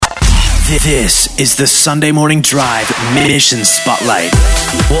This is the Sunday Morning Drive Mission Spotlight.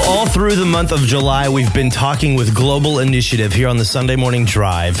 Well, all through the month of July, we've been talking with Global Initiative here on the Sunday Morning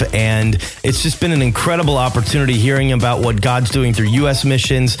Drive, and it's just been an incredible opportunity hearing about what God's doing through U.S.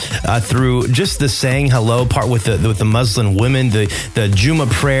 missions, through just the saying hello part with the Muslim women, the Juma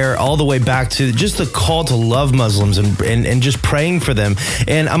prayer, all the way back to just the call to love Muslims and just praying for them.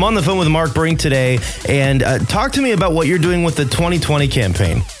 And I'm on the phone with MarkBrink today, and talk to me about what you're doing with the 2020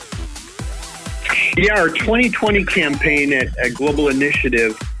 campaign. Yeah, our 2020 campaign at Global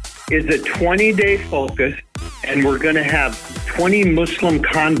Initiative is a 20-day focus, and we're going to have 20 Muslim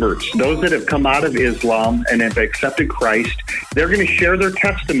converts, those that have come out of Islam and have accepted Christ. They're going to share their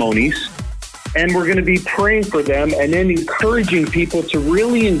testimonies, and we're going to be praying for them and then encouraging people to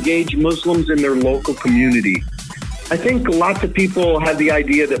really engage Muslims in their local community. I think lots of people have the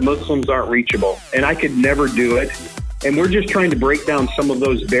idea that Muslims aren't reachable, and I could never do it. And we're just trying to break down some of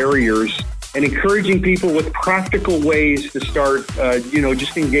those barriers and encouraging people with practical ways to start,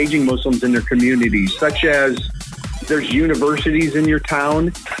 just engaging Muslims in their communities, such as there's universities in your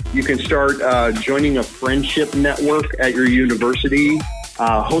town. You can start joining a friendship network at your university,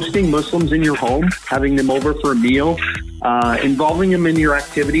 hosting Muslims in your home, having them over for a meal, involving them in your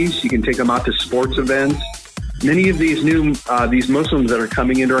activities. You can take them out to sports events. Many of these these Muslims that are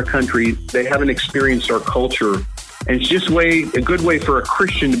coming into our country, they haven't experienced our culture. And it's just a good way for a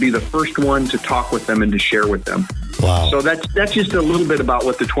Christian to be the first one to talk with them and to share with them. Wow. So that's just a little bit about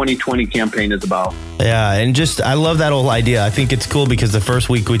what the 2020 campaign is about. Yeah, and I love that whole idea. I think it's cool because the first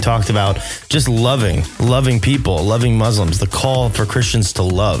week we talked about just loving people, loving Muslims, the call for Christians to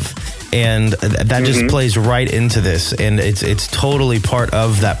love. And that just plays right into this. And it's totally part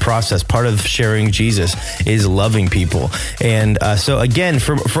of that process. Part of sharing Jesus is loving people. And so again,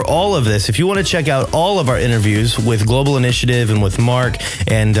 for all of this, if you want to check out all of our interviews with Global Initiative and with Mark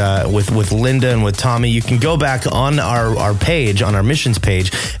and with Linda and with Tommy, you can go back on our page, on our missions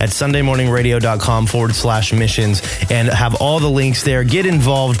page at sundaymorningradio.com/missions and have all the links there. Get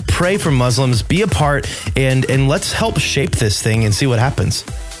involved, pray for Muslims, be a part, and let's help shape this thing and see what happens.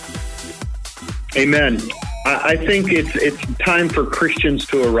 Amen. I think it's time for Christians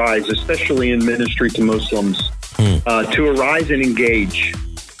to arise, especially in ministry to Muslims, to arise and engage.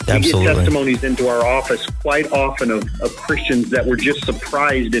 Absolutely. We get testimonies into our office quite often of Christians that were just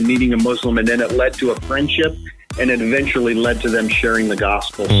surprised in meeting a Muslim, and then it led to a friendship, and it eventually led to them sharing the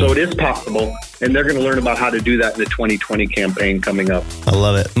gospel. So it is possible, and they're going to learn about how to do that in the 2020 campaign coming up. I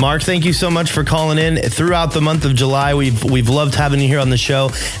love it. Mark, thank you so much for calling in. Throughout the month of July, we've loved having you here on the show,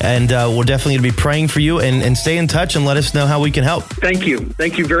 and we're definitely going to be praying for you, and stay in touch and let us know how we can help. Thank you.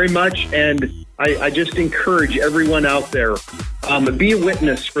 Thank you very much, and I just encourage everyone out there, be a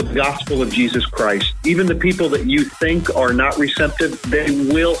witness for the gospel of Jesus Christ. Even the people that you think are not receptive, they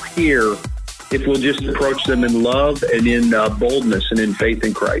will hear if we'll just approach them in love and in boldness and in faith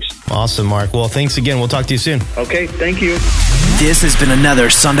in Christ. Awesome, Mark. Well, thanks again. We'll talk to you soon. Okay, thank you. This has been another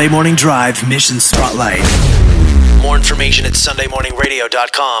Sunday Morning Drive Mission Spotlight. More information at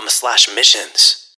sundaymorningradio.com/missions.